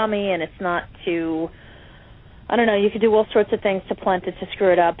too gummy, and it's not too, I don't know, you could do all sorts of things to plant it to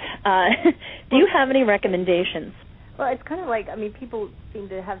screw it up. Do you have any recommendations? Well, it's kind of like, I mean, people seem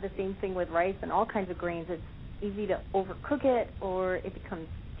to have the same thing with rice and all kinds of grains. It's easy to overcook it, or it becomes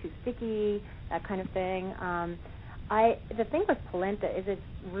too sticky, that kind of thing. The thing with polenta is it's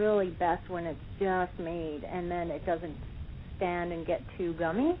really best when it's just made, and then it doesn't stand and get too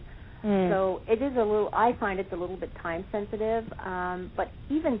gummy. So it is I find it's a little bit time sensitive, but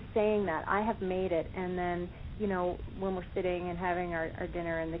even saying that, I have made it, and then, you know, when we're sitting and having our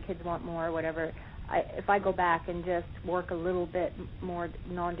dinner and the kids want more or whatever, if I go back and just work a little bit more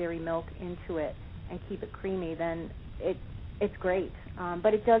non-dairy milk into it and keep it creamy, then it's great.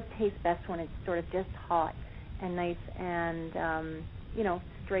 But it does taste best when it's sort of just hot and nice and, you know,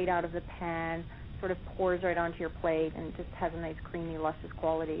 straight out of the pan, sort of pours right onto your plate and just has a nice creamy, luscious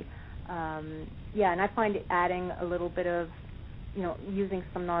quality. Yeah, and I find adding a little bit of, you know, using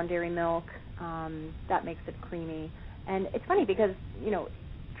some non-dairy milk, that makes it creamy. And it's funny because, you know,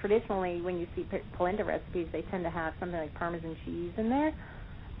 traditionally when you see polenta recipes, they tend to have something like Parmesan cheese in there.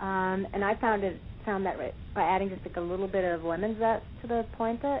 And I found that by adding just like a little bit of lemon zest to the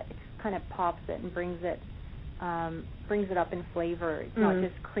polenta, it just kind of pops it and brings it up in flavor. It's not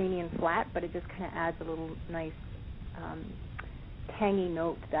just creamy and flat, but it just kind of adds a little nice tangy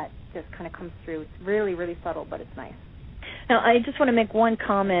note that just kind of comes through. It's really, really subtle, but it's nice. Now, I just want to make one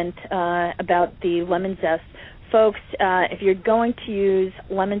comment about the lemon zest. Folks, if you're going to use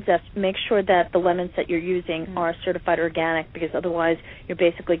lemon zest, make sure that the lemons that you're using are certified organic, because otherwise you're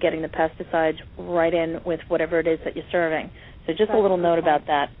basically getting the pesticides right in with whatever it is that you're serving. So just a little note about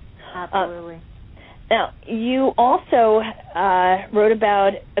that. Absolutely. Now, you also wrote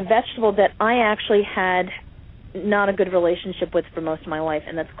about a vegetable that I actually had not a good relationship with for most of my life,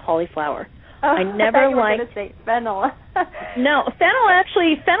 and that's cauliflower. Oh, I never liked. I thought you were going to say fennel. No,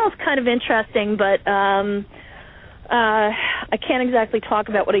 fennel's kind of interesting, but I can't exactly talk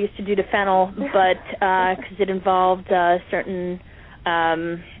about what I used to do to fennel, but because it involved certain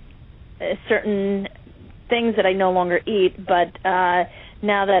things that I no longer eat. But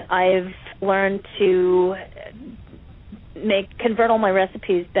now that I've learned to convert all my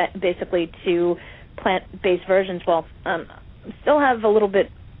recipes basically to plant-based versions, well, still have a little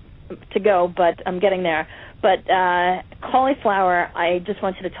bit to go, but I'm getting there. But cauliflower, I just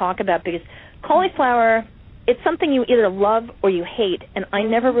wanted to talk about, because cauliflower, it's something you either love or you hate, and I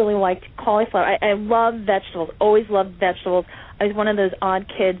never really liked cauliflower. I love vegetables, always loved vegetables. I was one of those odd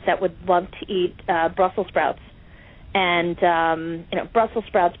kids that would love to eat Brussels sprouts, and Brussels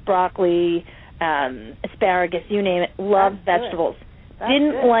sprouts, broccoli, asparagus, you name it. Loved vegetables.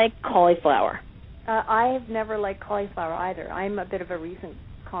 Didn't like cauliflower. I've never liked cauliflower either. I'm a bit of a recent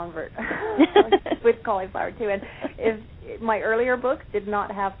convert with cauliflower too, and if my earlier books did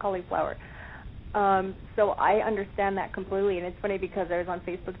not have cauliflower. So I understand that completely, and it's funny because I was on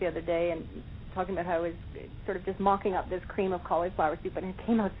Facebook the other day and talking about how I was sort of just mocking up this cream of cauliflower soup, and it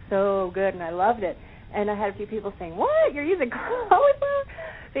came out so good, and I loved it. And I had a few people saying, "What? You're using cauliflower?"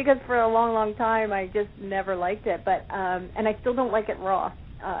 Because for a long, long time I just never liked it. But and I still don't like it raw.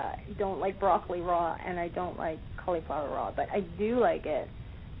 I don't like broccoli raw, and I don't like cauliflower raw. But I do like it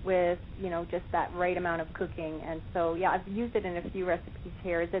with, just that right amount of cooking. And so, yeah, I've used it in a few recipes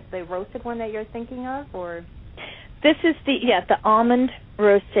here. Is it the roasted one that you're thinking of, or? This is the almond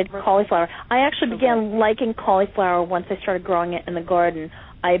roasted cauliflower. I actually began liking cauliflower once I started growing it in the garden.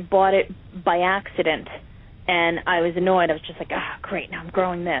 I bought it by accident, and I was annoyed. I was just like, great, now I'm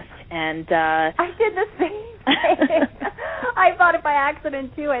growing this. And I did the same thing. I bought it by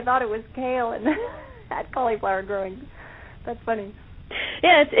accident, too. I thought it was kale and had cauliflower growing. That's funny.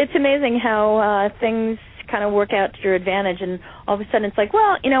 Yeah, it's amazing how things kind of work out to your advantage, and all of a sudden it's like,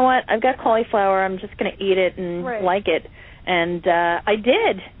 well, you know what, I've got cauliflower, I'm just going to eat it and like it. And I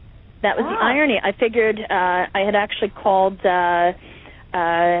did. That was the irony. I figured I had actually called a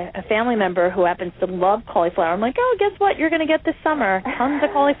family member who happens to love cauliflower. I'm like, oh, guess what, you're going to get this summer tons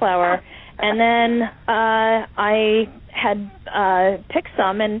of cauliflower. And then I had picked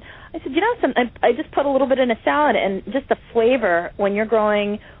some, and I said, I just put a little bit in a salad, and just the flavor, when you're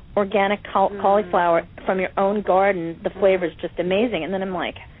growing organic cauliflower from your own garden, the flavor is just amazing. And then I'm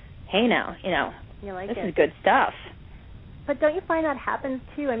like, hey, now, this is good stuff. But don't you find that happens,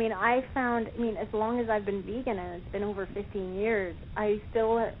 too? I found, as long as I've been vegan, and it's been over 15 years, I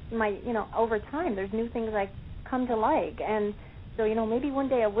still, over time, there's new things I come to like. And so, maybe one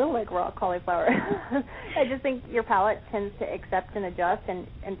day I will like raw cauliflower. I just think your palate tends to accept and adjust and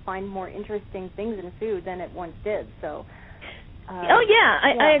find more interesting things in food than it once did. So,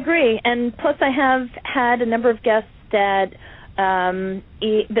 I agree. And plus I have had a number of guests that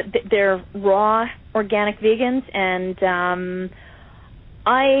they're raw organic vegans, and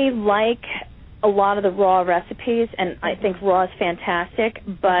I like a lot of the raw recipes, and I think raw is fantastic,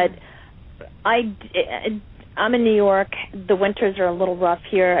 but I'm in New York. The winters are a little rough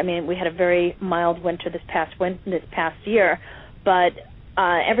here. I mean, we had a very mild winter this past year, but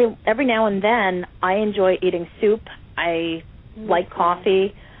every now and then I enjoy eating soup. I like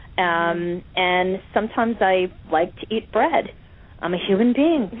coffee, and sometimes I like to eat bread. I'm a human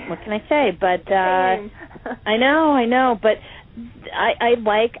being. What can I say? But I know. But I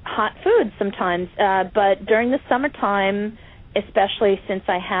like hot food sometimes. But during the summertime, especially since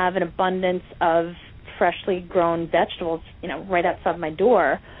I have an abundance of freshly grown vegetables, right outside my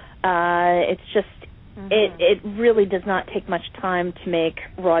door, it's just it really does not take much time to make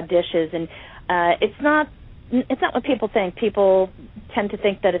raw dishes, and it's not what people think. People tend to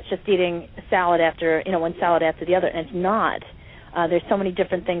think that it's just eating a salad after one salad after the other, and it's not. There's so many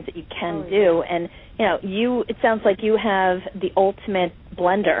different things that you can do, and it sounds like you have the ultimate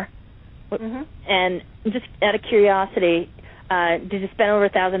blender. And just out of curiosity, did you spend over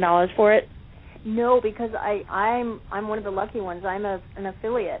 $1,000 for it? No, because I'm one of the lucky ones. I'm an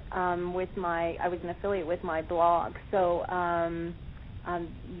affiliate I was an affiliate with my blog. So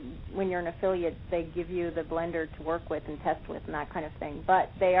when you're an affiliate, they give you the blender to work with and test with and that kind of thing. But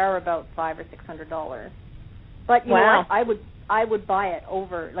they are about $500 or $600. But you know what? I would buy it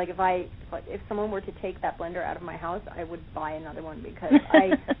over. Like if someone were to take that blender out of my house, I would buy another one, because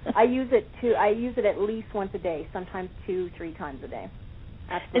I use it at least once a day, sometimes 2-3 times a day.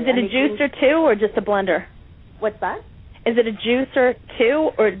 Absolutely. Is it a juicer too, or just a blender? What's that? Is it a juicer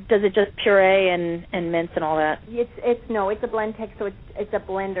too, or does it just puree and mince and all that? It's a blend tech, so it's a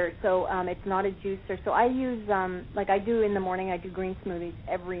blender, so it's not a juicer. So I use like I do in the morning. I do green smoothies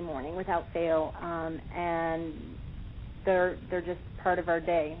every morning without fail, and they're just part of our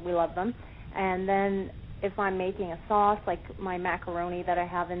day. We love them. And then if I'm making a sauce, like my macaroni that I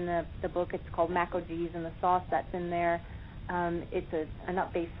have in the book, it's called Mac G's, and the sauce that's in there, it's a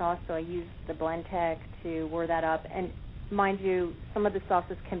nut-based sauce, so I use the blend tech to whir that up. And mind you, some of the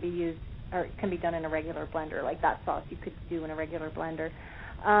sauces can be done in a regular blender, like that sauce you could do in a regular blender.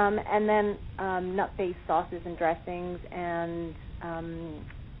 And then nut-based sauces and dressings and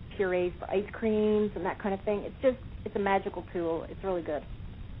purees for ice creams and that kind of thing. It's a magical tool. It's really good.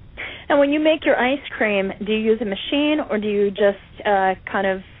 And when you make your ice cream, do you use a machine, or do you just kind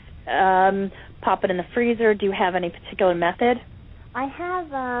of pop it in the freezer? Do you have any particular method? I have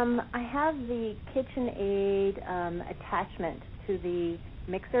the KitchenAid attachment to the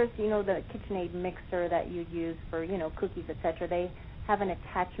mixers. You know, the KitchenAid mixer that you use for cookies, etc. They have an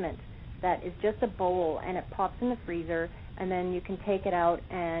attachment that is just a bowl, and it pops in the freezer, and then you can take it out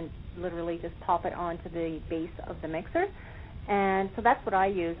and literally just pop it onto the base of the mixer. And so that's what I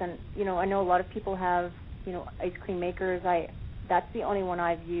use. And I know a lot of people have ice cream makers. That's the only one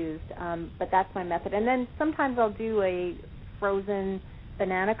I've used, but that's my method. And then sometimes I'll do a frozen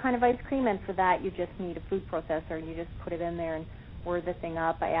banana kind of ice cream, and for that you just need a food processor, and you just put it in there and whir the thing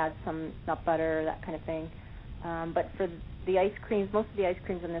up. I add some nut butter, that kind of thing. But for the ice creams, most of the ice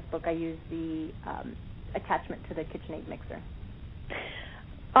creams in this book, I use the attachment to the KitchenAid mixer.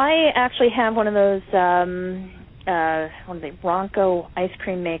 I actually have one of those Bronco ice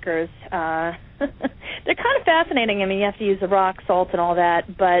cream makers. They're kind of fascinating. I mean, you have to use the rock salt and all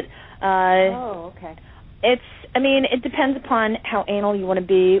that, but okay. It depends upon how anal you want to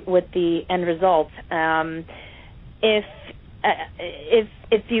be with the end result. If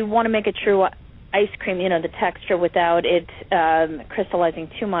you want to make a true ice cream, the texture without it crystallizing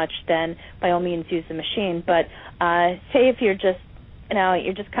too much, then by all means use the machine. But say if you're just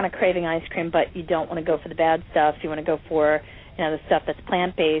kind of craving ice cream, but you don't want to go for the bad stuff, you want to go for the stuff that's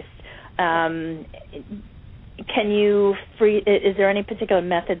plant-based. Can you freeze? Is there any particular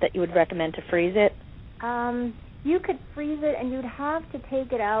method that you would recommend to freeze it? You could freeze it, and you'd have to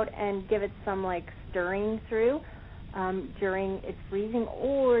take it out and give it some stirring through during its freezing,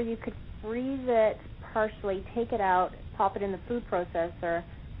 or you could freeze it partially, take it out, pop it in the food processor,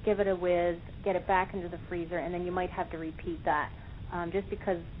 give it a whiz, get it back into the freezer, and then you might have to repeat that, just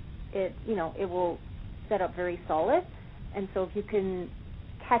because it will set up very solid. And so if you can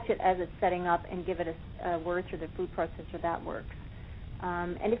catch it as it's setting up and give it a whir through the food processor, that works.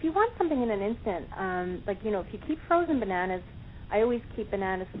 And if you want something in an instant, if you keep frozen bananas, I always keep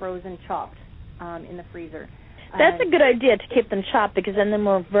bananas frozen chopped in the freezer. That's a good idea, to keep them chopped, because then they're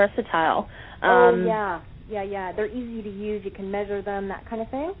more versatile. Yeah. They're easy to use. You can measure them, that kind of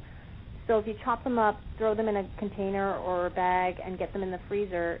thing. So if you chop them up, throw them in a container or a bag, and get them in the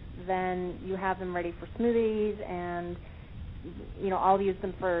freezer, then you have them ready for smoothies. And I'll use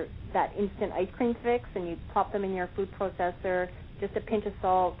them for that instant ice cream fix. And you pop them in your food processor. Just a pinch of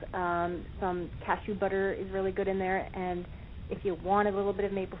salt, some cashew butter is really good in there. And if you want a little bit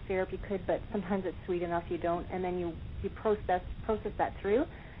of maple syrup, you could, but sometimes it's sweet enough you don't. And then you process that through.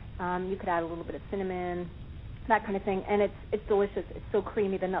 You could add a little bit of cinnamon, that kind of thing, and it's delicious. It's so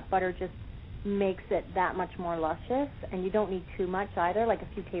creamy. The nut butter just makes it that much more luscious, and you don't need too much either, like a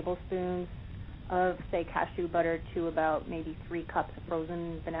few tablespoons of, say, cashew butter to about maybe 3 cups of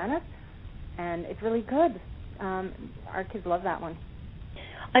frozen bananas, and it's really good. Our kids love that one.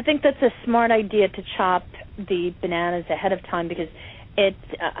 I think that's a smart idea to chop the bananas ahead of time, because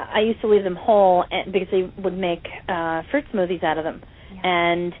I used to leave them whole because they would make fruit smoothies out of them. Yeah.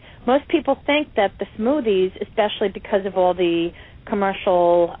 And most people think that the smoothies, especially because of all the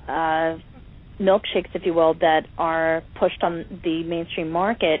commercial milkshakes, if you will, that are pushed on the mainstream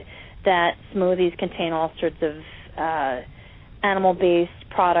market, that smoothies contain all sorts of animal-based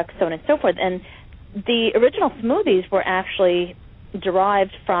products, so on and so forth. And the original smoothies were actually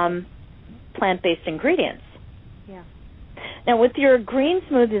derived from plant-based ingredients. Yeah. Now, with your green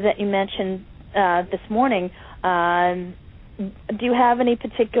smoothie that you mentioned this morning, do you have any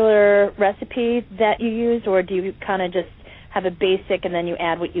particular recipe that you use, or do you kind of just have a basic and then you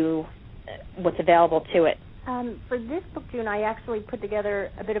add what's available to it? For this book, June, I actually put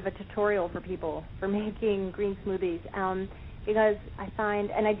together a bit of a tutorial for people for making green smoothies, because I find,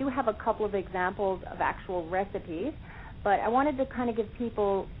 and I do have a couple of examples of actual recipes, but I wanted to kind of give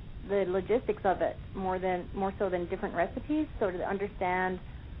people the logistics of it more so than different recipes, so to understand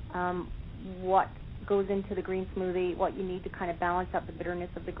what goes into the green smoothie, what you need to kind of balance out the bitterness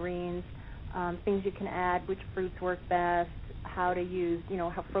of the greens, things you can add, which fruits work best, how to use,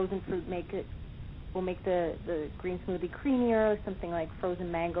 how frozen fruit will make the green smoothie creamier, something like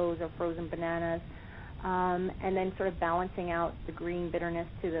frozen mangoes or frozen bananas, and then sort of balancing out the green bitterness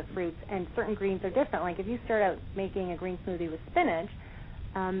to the fruits. And certain greens are different. Like if you start out making a green smoothie with spinach,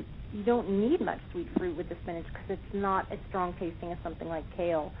 you don't need much sweet fruit with the spinach because it's not as strong tasting as something like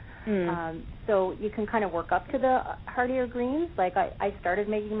kale. So you can kind of work up to the heartier greens. Like I started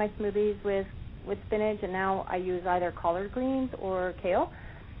making my smoothies with spinach, and now I use either collard greens or kale.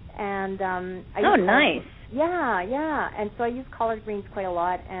 And nice. Yeah. And so I use collard greens quite a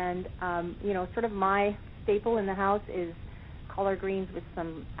lot. And sort of my staple in the house is collard greens with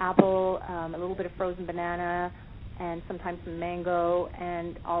some apple, a little bit of frozen banana, and sometimes some mango.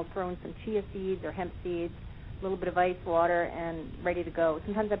 And I'll throw in some chia seeds or hemp seeds, a little bit of ice water, and ready to go.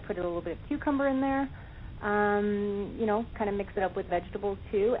 Sometimes I put a little bit of cucumber in there, kind of mix it up with vegetables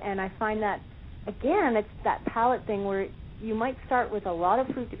too. And I find that, again, it's that palate thing where you might start with a lot of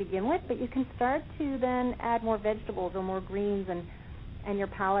fruit to begin with, but you can start to then add more vegetables or more greens, and your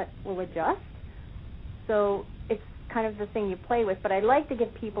palate will adjust. So it's kind of the thing you play with. But I like to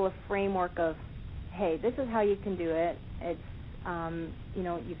give people a framework of, hey, this is how you can do it. It's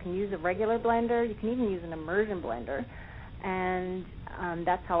you can use a regular blender. You can even use an immersion blender. And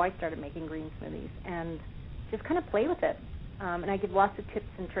that's how I started making green smoothies. And just kind of play with it. And I give lots of tips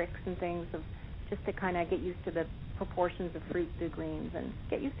and tricks and things of just to kind of get used to the proportions of fruit to greens and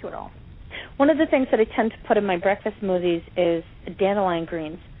get used to it all. One of the things that I tend to put in my breakfast smoothies is dandelion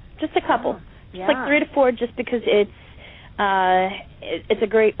greens. Just a couple. Yeah. Just like 3 to 4, just because it's a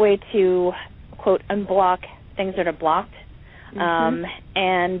great way to, quote, unblock things that are blocked.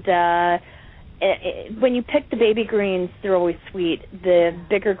 When you pick the baby greens, they're always sweet. The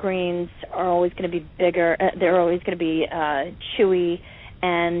bigger greens are always going to be bigger. They're always going to be chewy,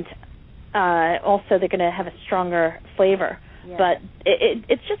 and also they're going to have a stronger flavor. Yeah. But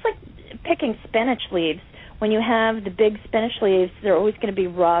it's just like picking spinach leaves. When you have the big spinach leaves, they're always going to be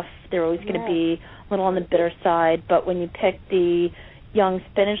rough. They're always going to be a little on the bitter side. But when you pick the young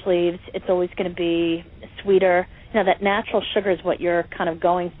spinach leaves, it's always going to be sweeter. That natural sugar is what you're kind of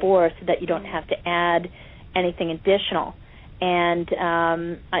going for, so that you don't have to add anything additional. And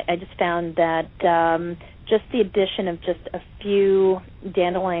I just found that just the addition of just a few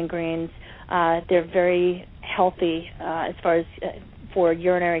dandelion greens, they're very healthy as far as for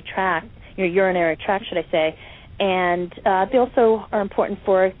your urinary tract, should I say. And they also are important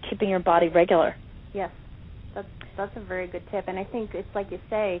for keeping your body regular. Yes, that's a very good tip. And I think it's like you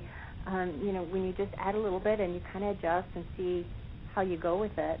say, when you just add a little bit and you kind of adjust and see how you go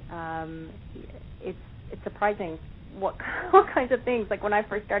with it, it's surprising what kinds of things. Like when I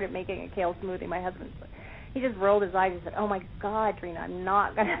first started making a kale smoothie, my husband, he just rolled his eyes and said, "Oh my God, Dreena, I'm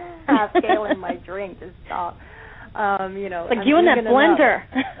not going to have kale in my drink. Just stop." Like I'm you and that blender.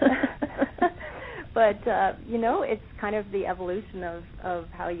 But it's kind of the evolution of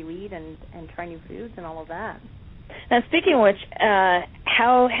how you eat and try new foods and all of that. Now, speaking of which,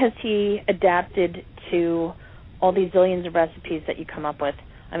 how has he adapted to all these zillions of recipes that you come up with?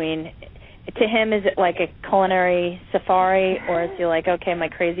 I mean, to him, is it like a culinary safari, or is he like, okay, my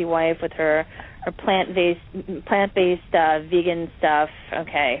crazy wife with her plant-based vegan stuff,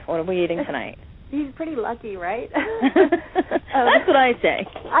 okay, what are we eating tonight? He's pretty lucky, right? That's what I say.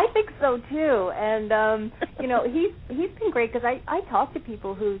 I think so, too. And, he's been great because I talk to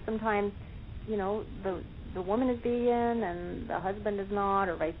people who sometimes, the woman is vegan and the husband is not,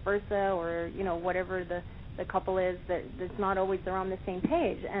 or vice versa, or, whatever the couple is, that's not always they're on the same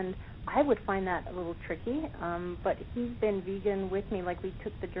page. And I would find that a little tricky. But he's been vegan with me. Like, we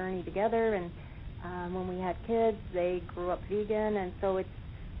took the journey together, and when we had kids, they grew up vegan. And so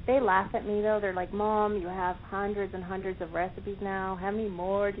they laugh at me, though. They're like, Mom, you have hundreds and hundreds of recipes now. How many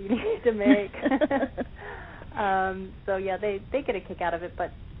more do you need to make? So, yeah, they get a kick out of it,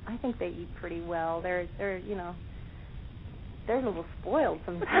 but I think they eat pretty well. They're a little spoiled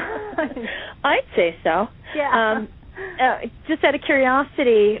sometimes. I'd say so. Yeah. Just out of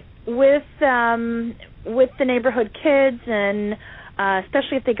curiosity, with the neighborhood kids, and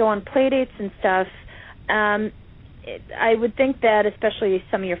especially if they go on play dates and stuff, I would think that especially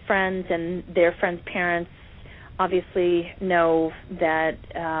some of your friends and their friends' parents obviously know that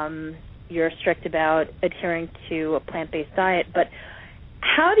you're strict about adhering to a plant-based diet, but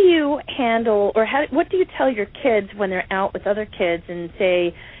how do you handle, or what do you tell your kids when they're out with other kids and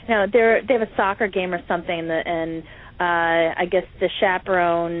say, they have a soccer game or something, and I guess the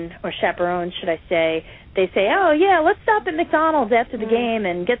chaperones, should I say, they say, oh, yeah, let's stop at McDonald's after the game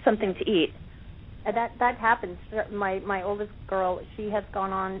and get something to eat. That happens. My oldest girl, she has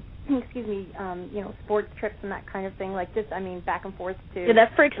gone on, sports trips and that kind of thing, like just, back and forth to. Yeah,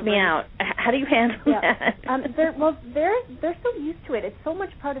 that freaks me out. How do you handle that? They're so used to it. It's so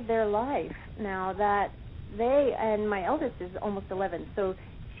much part of their life now that and my eldest is almost 11, so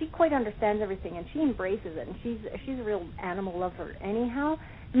she quite understands everything and she embraces it, and she's a real animal lover anyhow.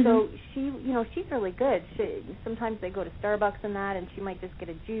 Mm-hmm. So she's really good. Sometimes they go to Starbucks and that, and she might just get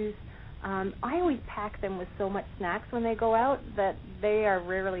a juice. I always pack them with so much snacks when they go out that they are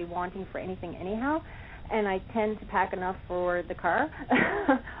rarely wanting for anything anyhow, and I tend to pack enough for the car.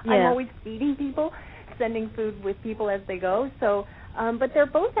 Yeah. I'm always feeding people, sending food with people as they go. So, but they're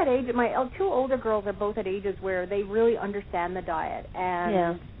both at age. My two older girls are both at ages where they really understand the diet,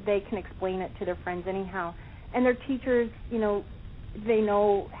 and they can explain it to their friends anyhow. And their teachers, they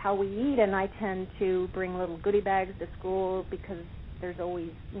know how we eat, and I tend to bring little goodie bags to school because there's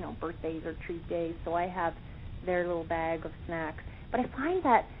always, birthdays or treat days, so I have their little bag of snacks. But I find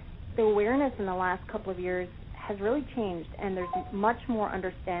that the awareness in the last couple of years has really changed, and there's much more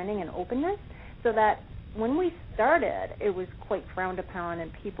understanding and openness, so that when we started, it was quite frowned upon,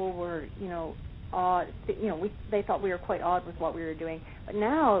 and people were, odd. They thought we were quite odd with what we were doing. But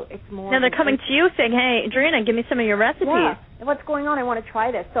now it's more. Now they're coming to you saying, "Hey, Dreena, give me some of your recipes." Yeah. What's going on? I want to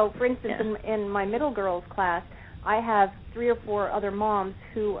try this. So, for instance, in my middle girls class, I have 3 or 4 other moms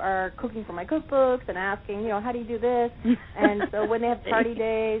who are cooking for my cookbooks and asking, how do you do this? And so when they have party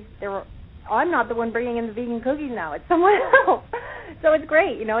days, I'm not the one bringing in the vegan cookies now. It's someone else. So it's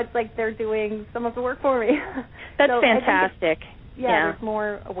great. It's like they're doing some of the work for me. That's fantastic. There's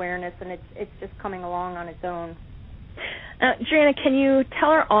more awareness, and it's just coming along on its own. Dreena, can you tell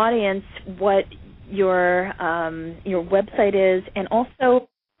our audience what your website is, and also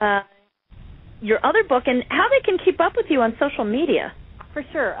your other book, and how they can keep up with you on social media? For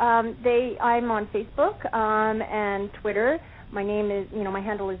sure. I'm on Facebook and Twitter. My name is, my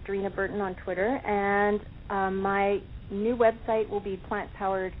handle is Dreena Burton on Twitter, and my new website will be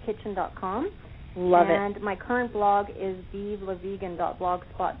plantpoweredkitchen.com. Love it. And my current blog is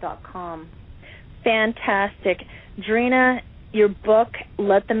vivelavegan.blogspot.com. Fantastic. Dreena, your book,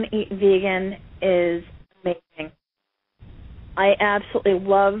 Let Them Eat Vegan, is amazing. I absolutely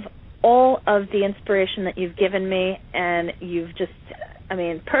love all of the inspiration that you've given me, and you've just,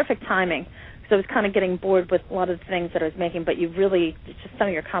 perfect timing. So I was kind of getting bored with a lot of the things that I was making, but you've really, just some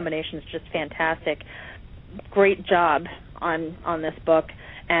of your combinations just fantastic. Great job on this book,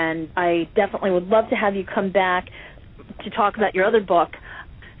 and I definitely would love to have you come back to talk about your other book.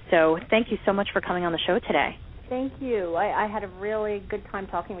 So thank you so much for coming on the show today. Thank you. I had a really good time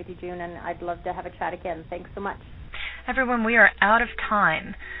talking with you, June, and I'd love to have a chat again. Thanks so much. Everyone, we are out of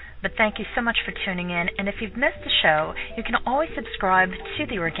time. But thank you so much for tuning in. And if you've missed the show, you can always subscribe to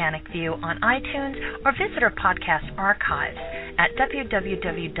The Organic View on iTunes or visit our podcast archives at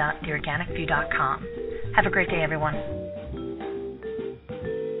www.theorganicview.com. Have a great day, everyone.